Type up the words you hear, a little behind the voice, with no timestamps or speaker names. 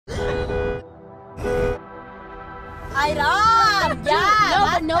Airam! Yeah! No,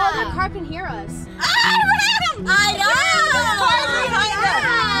 but no other car can hear us. Airam!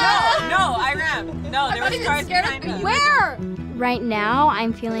 No, Airam. No, there was cars behind us. Where? Right now,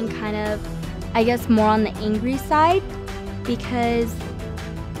 I'm feeling kind of, I guess, more on the angry side because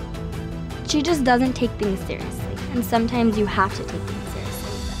she just doesn't take things seriously. And sometimes you have to take things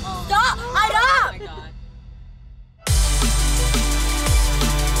seriously. Stop! Airam! Oh my God.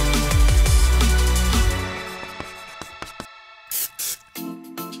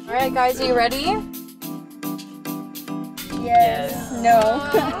 All right, guys, are you ready? Yes. No.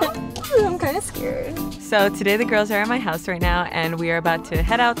 I'm kind of scared. So today the girls are at my house right now and we are about to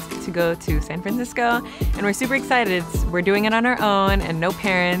head out to go to San Francisco and we're super excited. We're doing it on our own and no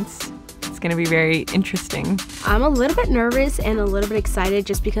parents. It's gonna be very interesting. I'm a little bit nervous and a little bit excited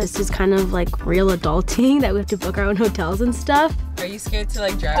just because this is kind of like real adulting that we have to book our own hotels and stuff. Are you scared to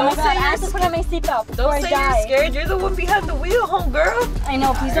like drive? Oh my God, I have to put on my seatbelt before I die. You're scared. You're the one behind the wheel, homegirl. I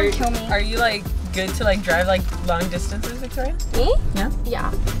know, please don't kill me. Are you like good to like drive like long distances, Victoria? Me? Yeah.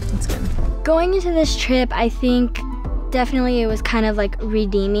 Yeah. That's good. Going into this trip, I think definitely it was kind of like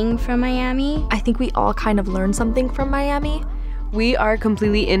redeeming from Miami. I think we all kind of learned something from Miami. We are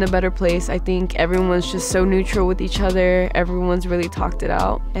completely in a better place. I think everyone's just so neutral with each other. Everyone's really talked it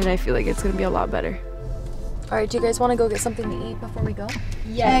out, and I feel like it's gonna be a lot better. All right, do you guys want to go get something to eat before we go?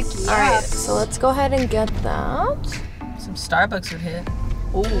 Yes. All right, so let's go ahead and get that. Some Starbucks would hit.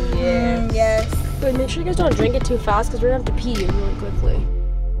 Oh yeah. Yes. But make sure you guys don't drink it too fast because we're gonna have to pee really quickly.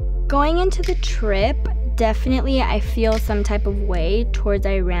 Going into the trip, definitely I feel some type of way towards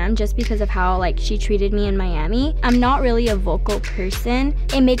Airam just because of how like she treated me in Miami. I'm not really a vocal person.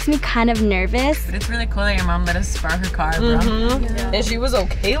 It makes me kind of nervous. But it's really cool that your mom let us borrow her car, bro. Yeah. And she was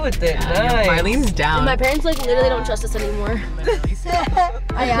okay with it. Nice. Marlene's down. And my parents like literally don't trust us anymore.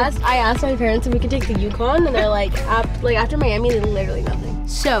 I asked my parents if we could take the Yukon, and they're like, after Miami, literally nothing.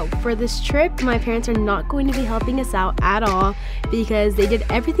 So for this trip, my parents are not going to be helping us out at all because they did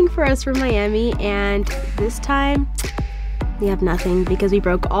everything for us for Miami, and this time we have nothing because we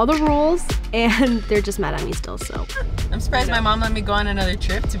broke all the rules, and they're just mad at me still. So I'm surprised my mom let me go on another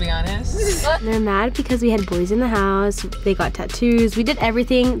trip, to be honest. they're mad because we had boys in the house. They got tattoos. We did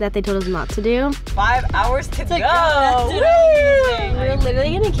everything that they told us not to do. 5 hours to go. We're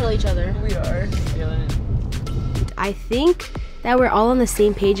literally gonna kill each other. We are. Feeling it. I think that we're all on the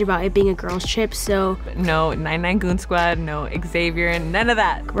same page about it being a girls' trip, so No 99 Goon Squad, no Xavier, none of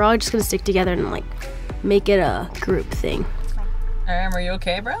that. we're all just gonna stick together and like make it a group thing. Airam, are you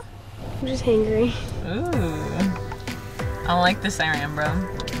okay, bro? I'm just hangry. Ooh. I don't like this, Airam, bro.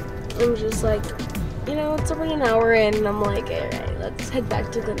 I'm just like, you know, it's already an hour in, and I'm like, all right, let's head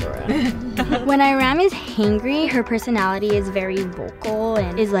back to Glendora. When Airam is hangry, her personality is very vocal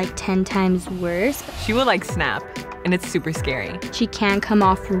and is like 10 times worse. She will like snap, and it's super scary. She can come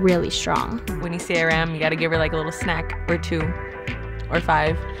off really strong. When you see Airam, you gotta give her like a little snack or 2 or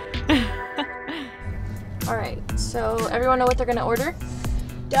 5. All right, so everyone know what they're gonna order?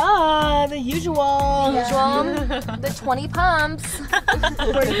 Duh, the usual. The 20 pumps.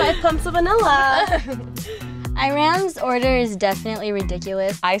 45 pumps of vanilla. Airam's order is definitely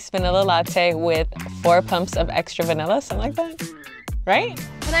ridiculous. Iced vanilla latte with 4 pumps of extra vanilla, something like that, right?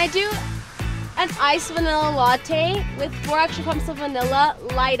 Can I do an iced vanilla latte with 4 extra pumps of vanilla,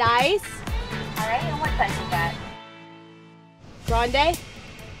 light ice? All right, and what size is that? Grande?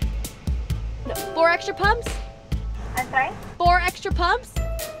 No, 4 extra pumps? I'm sorry? 4 extra pumps?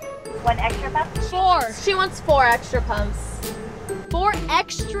 1 extra pump? 4. She wants 4 extra pumps. 4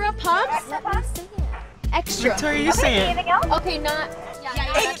 extra pumps? Extra pumps? Extra. Victoria, you Okay, say it. anything else? Okay, not. Yeah,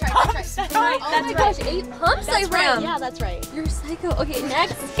 that's right. Oh my gosh, 8 pumps, That's right. Airam. Yeah, that's right. You're psycho. Okay,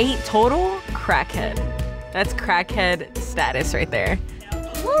 next. 8 total? Crackhead. That's crackhead status right there.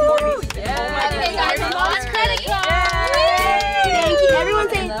 Woo! Yeah. Okay, guys, mom's credit card. Thank you. Everyone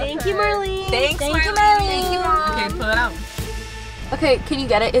say thank you, Marlene. Thanks, Thank you, Marlene. Thank you, Mom. Okay, pull it out. Okay, can you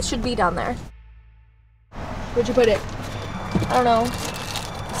get it? It should be down there. Where'd you put it? I don't know.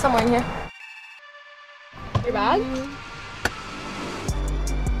 Somewhere in here. Your bag? Do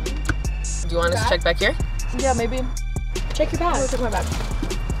you want us to check back here? Yeah, maybe. Check your bag. Check my bag.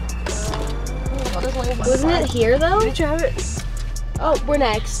 Oh, there's only one Wasn't bag. it here though? Did you have it? Oh, we're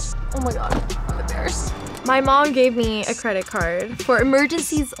next. Oh my god, I'm embarrassed. My mom gave me a credit card for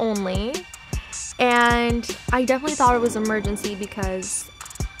emergencies only, and I definitely thought it was emergency because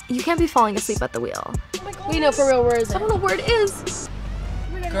you can't be falling asleep at the wheel. We know for real, where is I it? don't know where it is.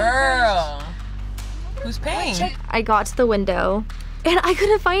 Girl. Who's paying? I got to the window and I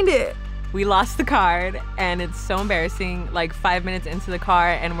couldn't find it. We lost the card and it's so embarrassing. Like 5 minutes into the car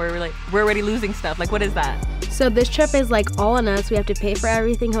and we're already losing stuff. Like, what is that? So this trip is like all on us. We have to pay for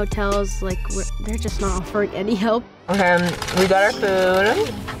everything, hotels, like they're just not offering any help. Okay, we got our food.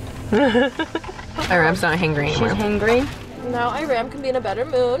 Airam's not hangry anymore. She's hangry. Now Airam can be in a better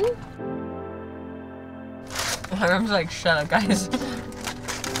mood. Airam's like, shut up, guys.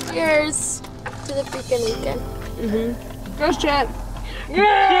 Cheers to the freaking weekend. First trip.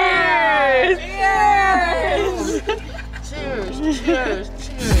 Cheers! Cheers, cheers, cheers.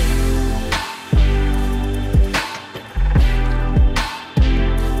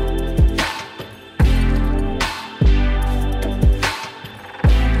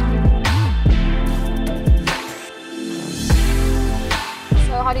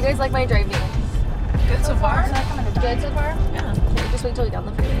 So how do you guys like my driving? Good so far. Good so far? Yeah. Okay, just wait till you're down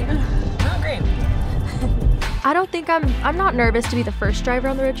the freeway. Oh, great. I don't think I'm not nervous to be the first driver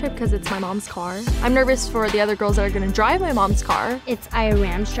on the road trip because it's my mom's car. I'm nervous for the other girls that are gonna drive my mom's car. It's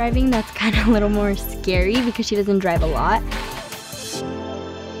Airam's driving that's kind of a little more scary because she doesn't drive a lot.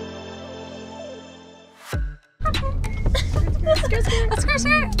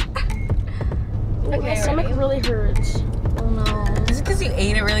 Okay, my stomach really hurts. Oh no. Is it because you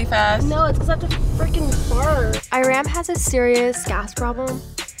ate it really fast? No, it's because I have to freaking fart. Airam has a serious gas problem.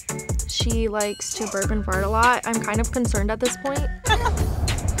 She likes to burp and fart a lot. I'm kind of concerned at this point.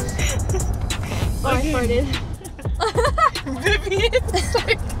 I farted. Vivian's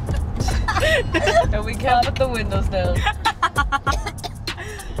like... And we can't put the windows down.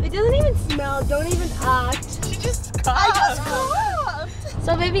 It doesn't even smell. Don't even act. She just coughed.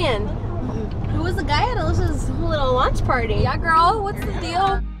 So Vivian, who was the guy at Alyssa's little launch party? Yeah, girl, what's the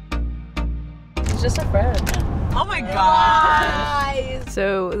deal? It's just a friend. Oh my god.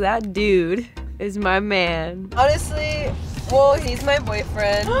 So that dude is my man. Honestly, well, he's my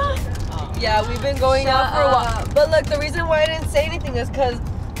boyfriend. Yeah, we've been going out for a while. But look, the reason why I didn't say anything is because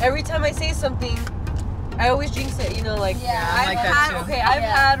every time I say something, I always jinx it, you know, like, I'm like that too. Okay, I've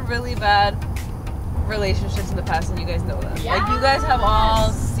had really bad relationships in the past, and you guys know that. Like, you guys have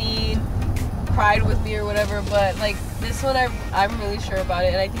all seen, cried with me or whatever, but like this one, I'm really sure about it,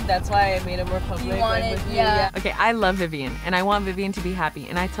 and I think that's why I made it more public. Like, with you. Yeah. Okay, I love Vivian, and I want Vivian to be happy,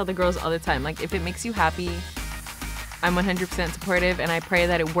 and I tell the girls all the time, like, if it makes you happy, I'm 100% supportive, and I pray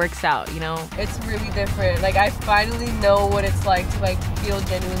that it works out, you know? It's really different. Like, I finally know what it's like to like feel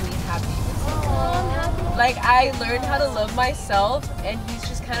genuinely happy with someone. Like, I learned how to love myself, and he's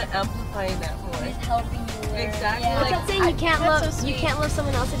just kind of amplifying that more. He's helping you learn. Exactly. Yeah. What's that saying? You can't love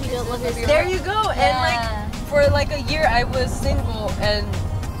someone else if you don't love yourself. There you go. And like for like a year I was single and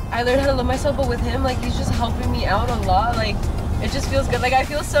I learned how to love myself, but with him, like, he's just helping me out a lot. Like, it just feels good. Like, I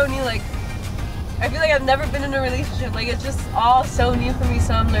feel so new. Like, I feel like I've never been in a relationship. Like, it's just all so new for me.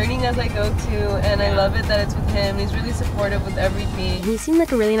 So I'm learning as I go too, and I love it that it's with him. He's really supportive with everything. He seemed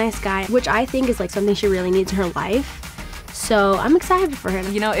like a really nice guy, which I think is like something she really needs in her life. So I'm excited for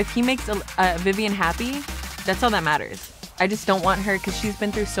him. You know, if he makes Vivian happy, that's all that matters. I just don't want her, because she's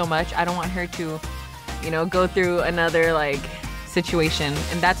been through so much, I don't want her to, you know, go through another, like, situation,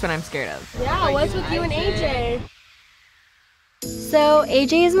 and that's what I'm scared of. Yeah, what's with you and AJ? So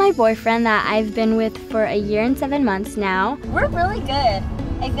AJ is my boyfriend that I've been with for a year and 7 months now. We're really good.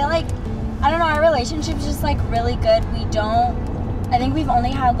 I feel like, I don't know, our relationship's just like really good. I think we've only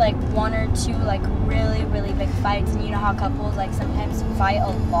had like 1 or 2 like really, really big fights, and you know how couples like sometimes fight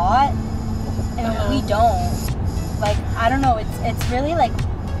a lot, and we don't. Like, I don't know, it's really like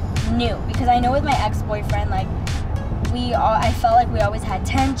new, because I know with my ex-boyfriend, like, I felt like we always had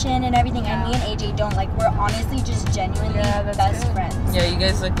tension and everything, and me and AJ don't. Like, we're honestly just genuinely best friends. Yeah, you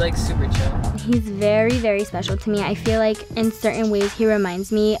guys look like super chill. He's very, very special to me. I feel like in certain ways he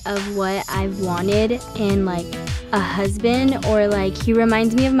reminds me of what I've wanted in like a husband, or like he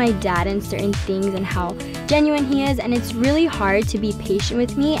reminds me of my dad in certain things and how genuine he is, and it's really hard to be patient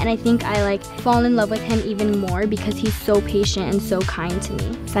with me, and I think I like fall in love with him even more because he's so patient and so kind to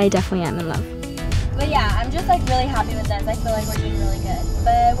me. So I definitely am in love. But yeah, I'm just like really happy with this. I feel like we're doing really good.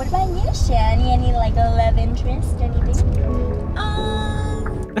 But what about Nisha? Any like a love interest or anything? Oh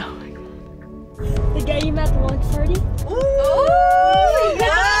my god. The guy you met at the launch party? Ooh,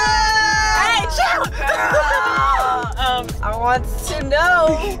 Hey, chill! I want to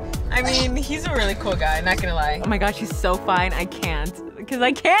know. I mean, he's a really cool guy, not gonna lie. Oh my gosh, he's so fine. I can't, because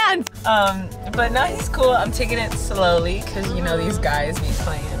I can't. But no, he's cool. I'm taking it slowly, because you know these guys be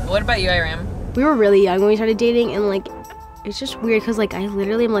playing. What about you, Airam? We were really young when we started dating, and like, it's just weird because like I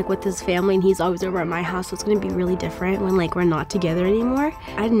literally am like with his family, and he's always over at my house, so it's gonna be really different when like we're not together anymore.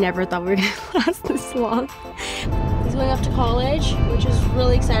 I never thought we were gonna last this long. He's going off to college, which is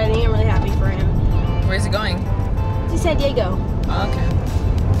really exciting. I'm really happy for him. Where's he going? He's San Diego. Oh, okay.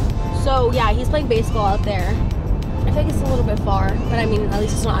 So Oh yeah, he's playing baseball out there. I feel like it's a little bit far, but I mean, at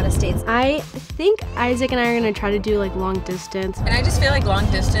least it's not out of state. I think Isaac and I are gonna try to do like long distance. And I just feel like long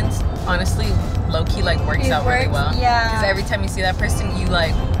distance, honestly, low-key like works out really well. Yeah. Because every time you see that person, you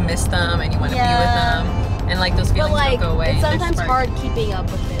like miss them and you want to be with them. And like those feelings don't go away. It's sometimes hard keeping up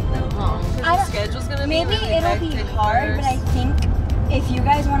with it though, huh? The schedule's gonna be Maybe really it'll be hectic hard, but first. I think if you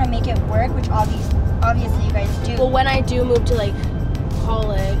guys want to make it work, which obviously you guys do. Well, when I do move to like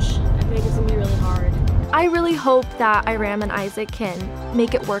college, I think it's gonna be really hard. I really hope that Airam and Isaac can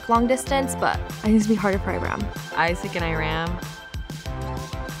make it work long distance, but I think it's gonna be harder for Airam. Isaac and Airam.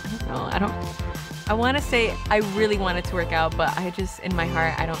 I don't know. I want to say I really want it to work out, but I just, in my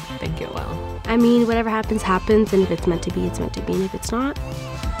heart, I don't think it will. I mean, whatever happens, happens, and if it's meant to be, it's meant to be, and if it's not,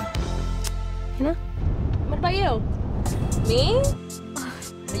 you know? What about you? Me?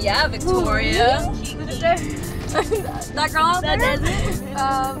 Yeah, Victoria. That girl out there?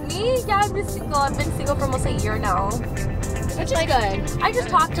 Me? Yeah, I've been single. I've been single for almost a year now. Which is good. I just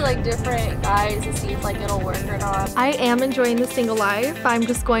talk to like different guys to see if like it'll work or not. I am enjoying the single life. I'm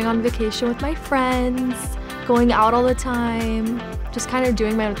just going on vacation with my friends, going out all the time, just kind of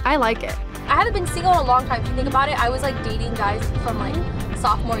doing my own. I like it. I haven't been single in a long time. If you think about it, I was like dating guys from like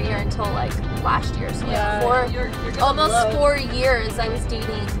sophomore year until like last year. So like almost 4 years I was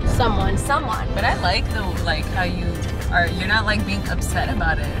dating someone. But I like how you're not like being upset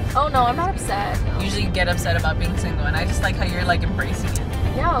about it. Oh no, I'm not upset. Usually you get upset about being single, and I just like how you're like embracing it.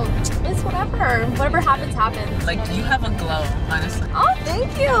 Yeah, it's whatever. Whatever happens, happens. Like you have a glow, honestly. Oh,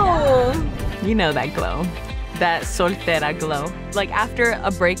 thank you. You know that glow. That soltera glow. Like after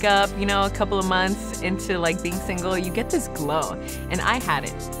a breakup, you know, a couple of months into like being single, you get this glow. And I had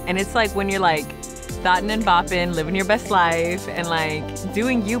it. And it's like when you're like thotting and bopping, living your best life, and like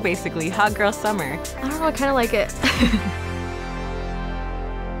doing you basically, hot girl summer. I don't know, I kind of like it.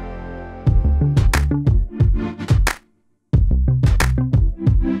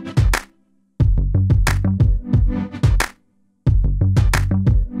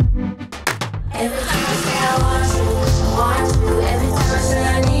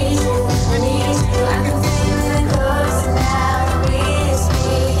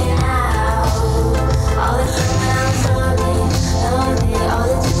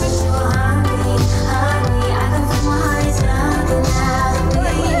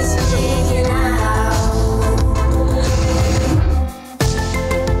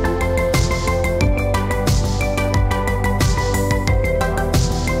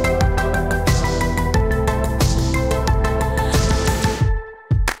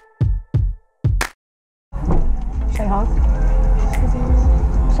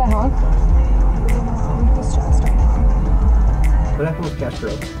 What happened with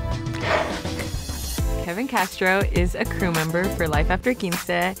Castro? Kevin Castro is a crew member for Life After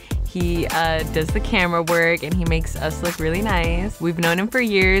Quince. He does the camera work and he makes us look really nice. We've known him for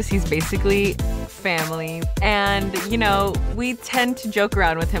years. He's basically family. And, you know, we tend to joke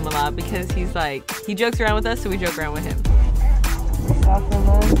around with him a lot because he's like, he jokes around with us, so we joke around with him.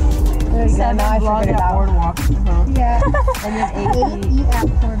 There you go. Now I figured it out. Boardwalk. Yeah. And then 8 at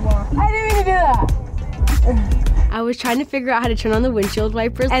Boardwalk. I didn't mean to do that. I was trying to figure out how to turn on the windshield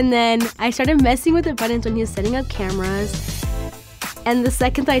wipers, and then I started messing with the buttons when he was setting up cameras. And the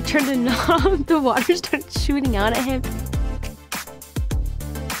second I turned the knob, the water started shooting out at him.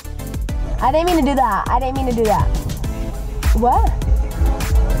 I didn't mean to do that. I didn't mean to do that. What?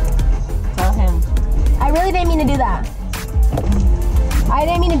 Tell him. I really didn't mean to do that. I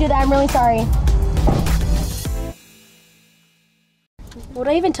didn't mean to do that. I'm really sorry. What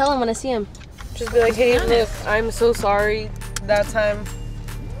do I even tell him when I see him? Just be like, hey, look, I'm so sorry that time.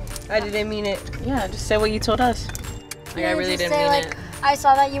 I didn't mean it. Yeah, just say what you told us. Like, I really didn't mean it. I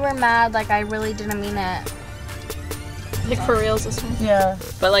saw that you were mad, like I really didn't mean it. Like for reals this time? Yeah.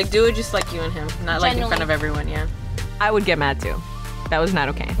 But like do it just like you and him, not like in front of everyone, yeah. I would get mad too. That was not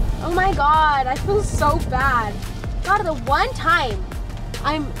okay. Oh my god, I feel so bad. God, the one time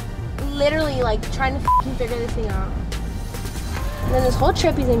I'm literally like trying to f***ing figure this thing out. And then this whole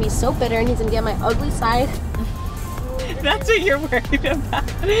trip he's gonna be so bitter and he's gonna get my ugly side. That's what you're worried about.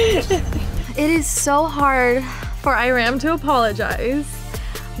 It is so hard for Airam to apologize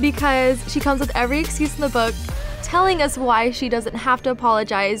because she comes with every excuse in the book telling us why she doesn't have to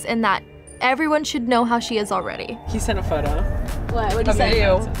apologize and that everyone should know how she is already. He sent a photo. What? What'd you say?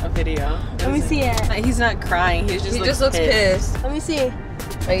 A video. Let me see it. He's not crying. He just looks pissed. Let me see.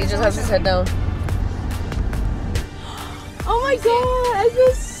 Like he just has his head down. Oh my god, I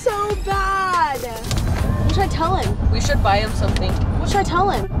feel so bad. What should I tell him? We should buy him something. What should I tell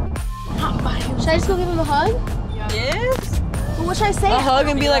him? Not buy him. Should I just go give him a hug? Yes. But what should I say? A hug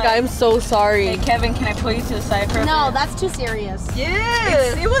and be like, I'm so sorry. Hey Kevin, can I pull you to the side for a No, minute? that's too serious.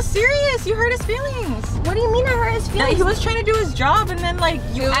 Yes, it was serious. You hurt his feelings. What do you mean I hurt his Yeah, feelings? he was trying to do his job and then like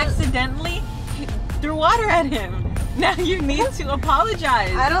you accidentally threw water at him. Now you need to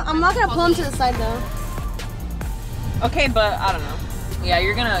apologize. I'm not gonna pull him to the side though. Okay, but I don't know. Yeah,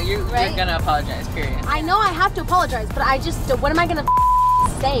 you're gonna apologize, period. I know I have to apologize, but I just, what am I gonna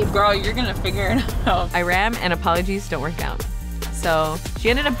say? Girl, you're gonna figure it out. Airam and apologies don't work out. So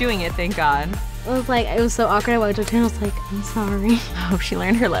she ended up doing it, thank God. It was so awkward. I walked up to him, I was like, I'm sorry. I hope she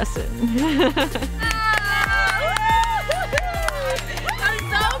learned her lesson.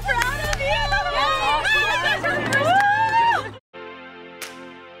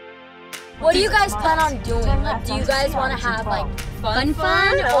 What do you guys plan on doing? Like, do you guys want to have like fun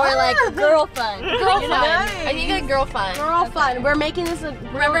or like girl fun? Girl fun. I think a girl fun. Girl fun. We're making this a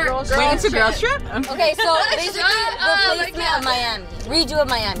girl trip. Wait, it's a girls trip? Okay, so basically replacement of Miami. Redo of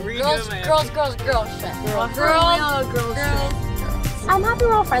Miami. Girls trip. Girls. I'm happy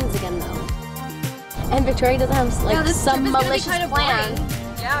we're all friends again though. And Victoria doesn't have like some malicious plan.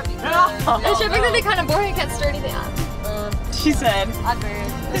 Yeah, because the trip is gonna be kind of boring. I can't stir anything up. She said.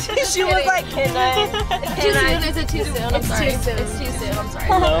 She was like, can I? Is it too soon? I'm sorry. It's too soon. I'm sorry.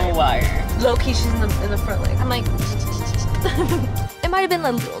 Low wire. Low key, she's in the front leg. I'm like, it might have been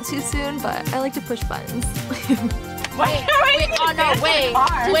a little too soon, but I like to push buttons. Wait. Oh no, wait.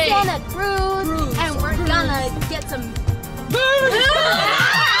 Just Santa Cruz, and we're gonna get some.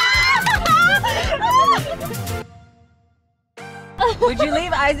 Would you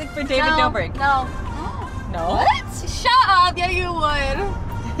leave Isaac for David Dobrik? No. No. What? Shut up. Yeah, you would.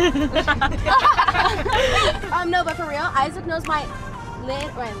 No, but for real, Isaac knows my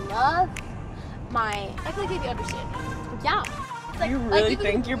love. I feel like he'd understand. Yeah. You really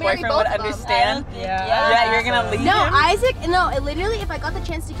think your boyfriend would understand? Yeah, you're gonna leave No, him? Isaac. No, literally, if I got the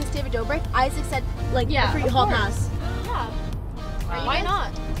chance to kiss David Dobrik, Isaac said like a free hall pass. Yeah. Why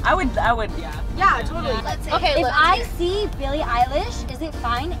not? I would, yeah. Yeah, totally. Let's see. Okay, if I see Billie Eilish, is it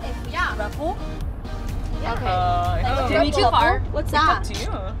fine if we ruffle? Okay. Can you Too far. What's Up that? to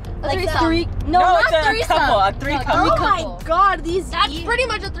you. Like threesome. three? No, not it's a threesome. couple, a three couple. Oh my God, these. That's pretty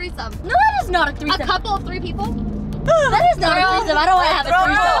much a threesome. No, that is not a A threesome. couple of 3 people? That is not a threesome. I don't want to have a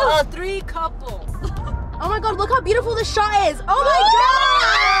threesome. A three couple. Oh my God, look how beautiful this shot is. Oh my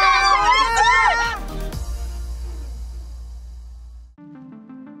God.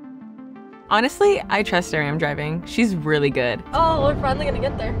 Honestly, I trust Airam driving. She's really good. Oh, we're finally gonna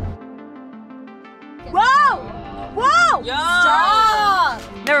get there. Whoa! Whoa! Stop!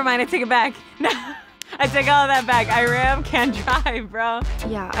 Never mind, I take it back. No, I take all of that back. Airam can't drive, bro.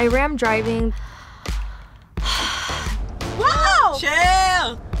 Yeah, Airam driving. Whoa!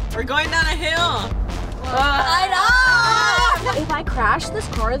 Chill. We're going down a hill. I know. If I crash this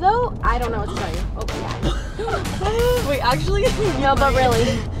car though, I don't know what to tell you. Okay. Wait, actually? No, but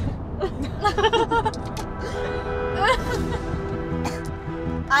really.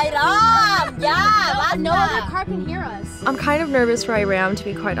 Airam, yeah, No other car can hear us. I'm kind of nervous for Airam, to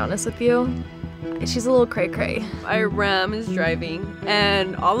be quite honest with you. She's a little cray-cray. Airam is driving,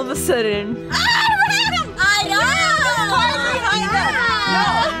 and all of a sudden, No,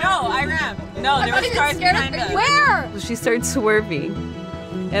 Airam. No, there was cars behind us. Where? she starts swerving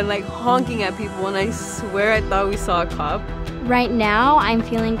and like honking at people, and I swear I thought we saw a cop. Right now, I'm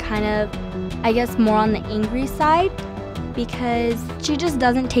feeling kind of, I guess, more on the angry side because she just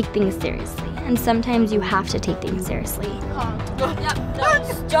doesn't take things seriously. And sometimes you have to take things seriously.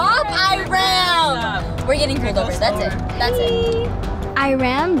 Stop, Airam. We're getting pulled over. That's it. That's it.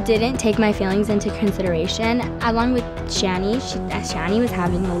 Airam didn't take my feelings into consideration, along with Shani. Shani was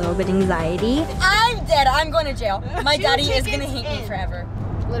having a little bit of anxiety. I'm dead. I'm going to jail. My daddy is going to hate me forever.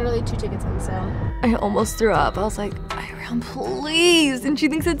 Literally 2 tickets in, so. I almost threw up. I was like, Airam, please. And she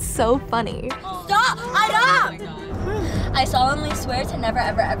thinks it's so funny. Stop! Airam! I solemnly swear to never,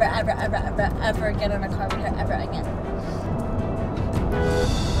 ever, ever, ever, ever, ever, ever get in a car with her ever again.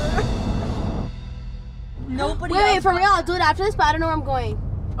 Nobody. Wait, for real, I'll do it after this, but I don't know where I'm going.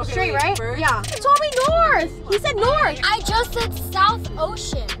 Okay, Straight, wait, right? first? Yeah. He told me north. He said north. I just said South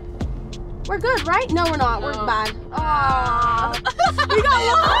Ocean. We're good, right? No, we're not. We're bad. Aww. We got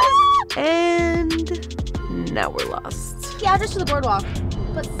lost. And now we're lost. The address to the boardwalk.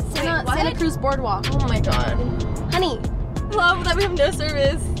 But Santa Cruz boardwalk. Oh my god. Honey. Love that we have no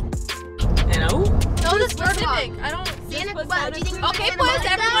service. Hello? No, the specific. I don't. Okay, boys,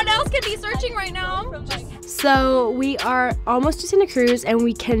 everyone else can be searching right now. So we are almost to Santa Cruz and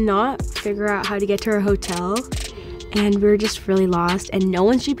we cannot figure out how to get to our hotel. and we're just really lost, and no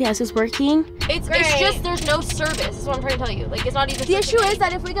one's GPS is working. It's just there's no service. That's what I'm trying to tell you. Like, it's not even. The issue is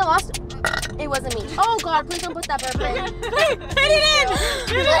that if we get lost, it wasn't me. Oh God, please don't put that burp in. Put it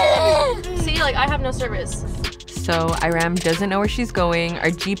in. See, like I have no service. So Airam doesn't know where she's going. Our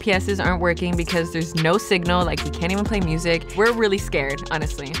GPSs aren't working because there's no signal. Like, we can't even play music. We're really scared,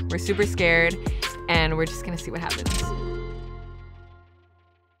 honestly. We're super scared, and we're just gonna see what happens.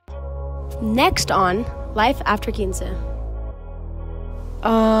 Next on Life After Quince.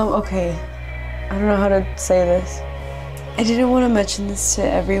 Okay. I don't know how to say this. I didn't want to mention this to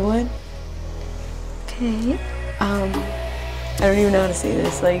everyone. Okay. I don't even know how to say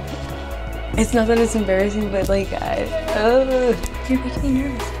this. Like, it's not that it's embarrassing, but like, You're making me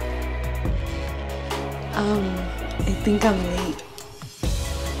nervous. I think I'm late.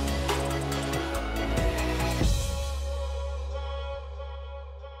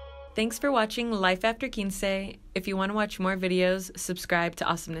 Thanks for watching Life After Quince. If you want to watch more videos, subscribe to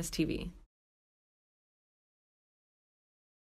Awesomeness TV.